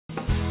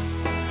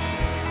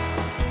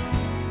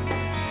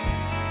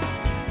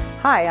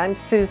Hi, I'm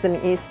Susan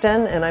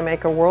Easton and I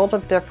make a world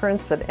of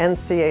difference at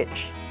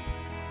NCH.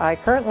 I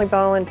currently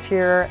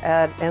volunteer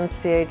at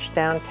NCH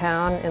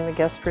downtown in the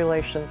Guest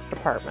Relations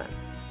Department.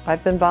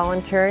 I've been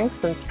volunteering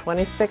since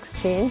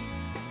 2016,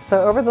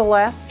 so over the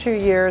last 2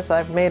 years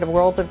I've made a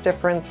world of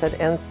difference at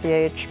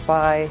NCH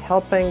by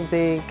helping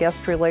the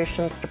Guest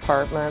Relations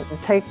Department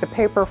take the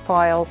paper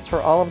files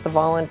for all of the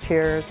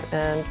volunteers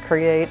and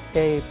create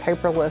a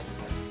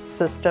paperless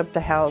system to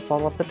house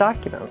all of the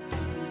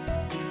documents.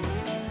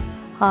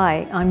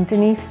 Hi, I'm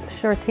Denise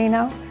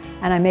Shortino,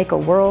 and I make a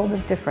world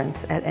of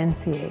difference at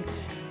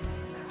NCH.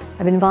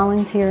 I've been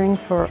volunteering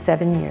for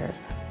 7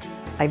 years.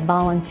 I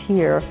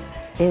volunteer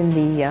in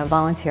the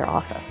volunteer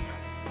office.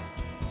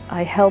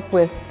 I help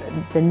with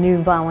the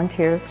new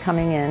volunteers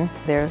coming in.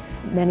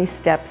 There's many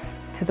steps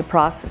to the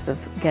process of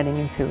getting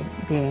into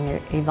being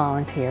a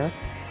volunteer,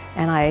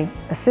 and I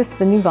assist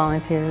the new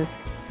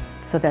volunteers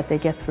so that they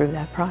get through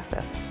that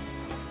process.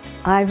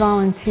 I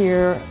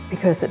volunteer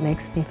because it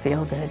makes me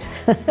feel good.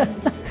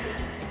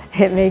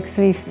 It makes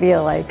me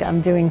feel like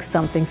I'm doing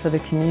something for the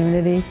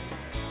community,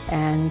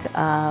 and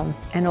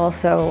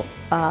also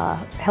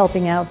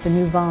helping out the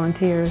new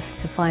volunteers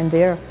to find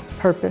their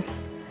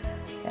purpose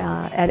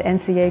at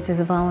NCH as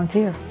a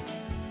volunteer.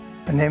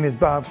 My name is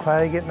Bob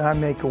Claggett and I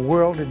make a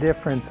world of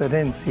difference at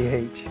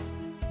NCH.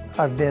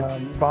 I've been a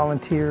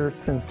volunteer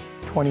since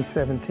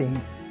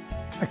 2017.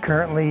 I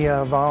currently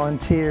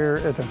volunteer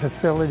at the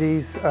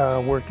facilities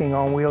working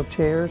on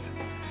wheelchairs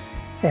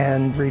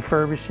and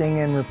refurbishing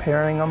and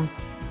repairing them.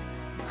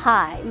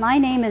 Hi, my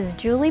name is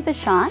Julie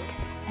Bichant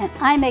and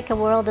I make a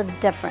world of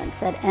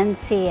difference at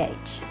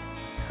NCH.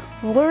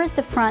 We're at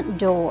the front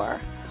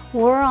door.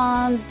 We're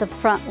on the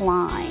front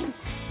line.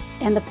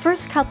 In the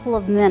first couple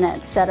of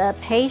minutes that a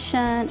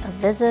patient, a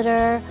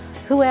visitor,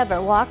 whoever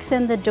walks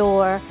in the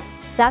door,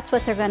 that's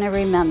what they're going to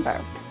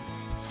remember.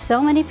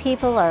 So many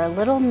people are a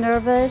little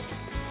nervous.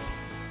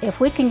 If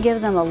we can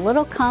give them a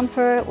little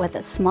comfort with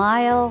a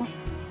smile,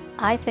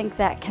 I think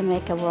that can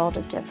make a world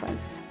of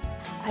difference.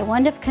 I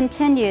wouldn't have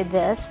continued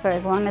this for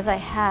as long as I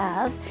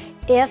have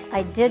if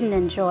I didn't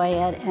enjoy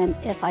it and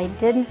if I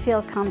didn't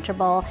feel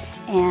comfortable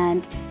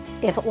and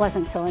if it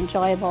wasn't so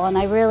enjoyable. And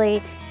I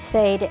really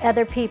say to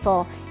other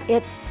people,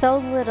 it's so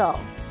little.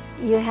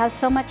 You have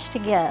so much to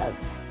give.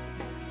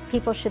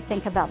 People should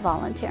think about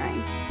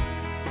volunteering.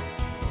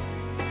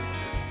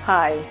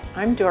 Hi,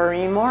 I'm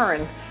Doreen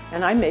Morin,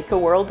 and I make a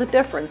world of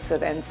difference at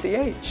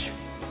NCH.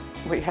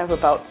 We have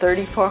about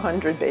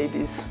 3,400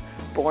 babies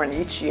born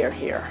each year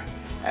here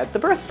at the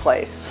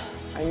birthplace.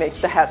 I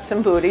make the hats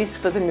and booties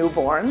for the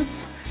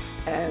newborns,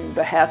 and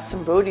the hats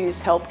and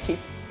booties help keep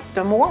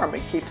them warm.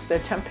 It keeps their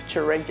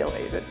temperature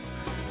regulated.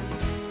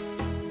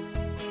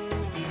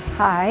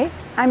 Hi,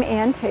 I'm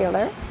Ann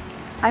Taylor.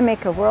 I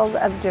make a world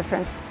of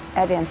difference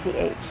at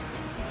NCH.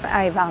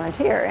 I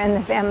volunteer in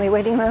the family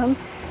waiting room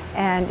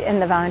and in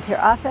the volunteer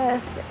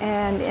office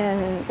and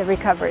in the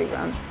recovery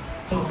room.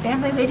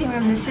 Family waiting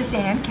room, this is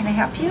Ann. Can I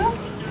help you?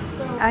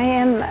 I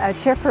am a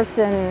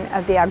chairperson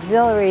of the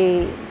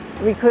Auxiliary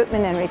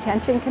Recruitment and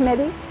Retention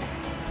Committee.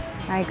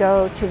 I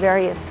go to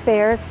various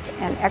fairs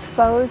and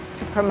expos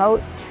to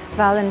promote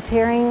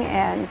volunteering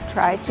and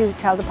try to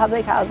tell the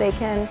public how they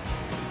can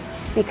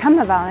become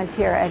a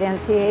volunteer at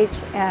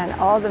NCH and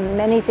all the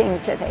many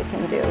things that they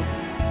can do.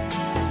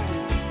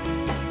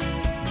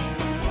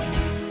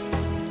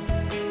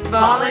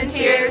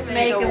 Volunteers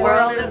make a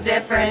world of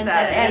difference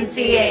at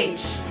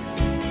NCH.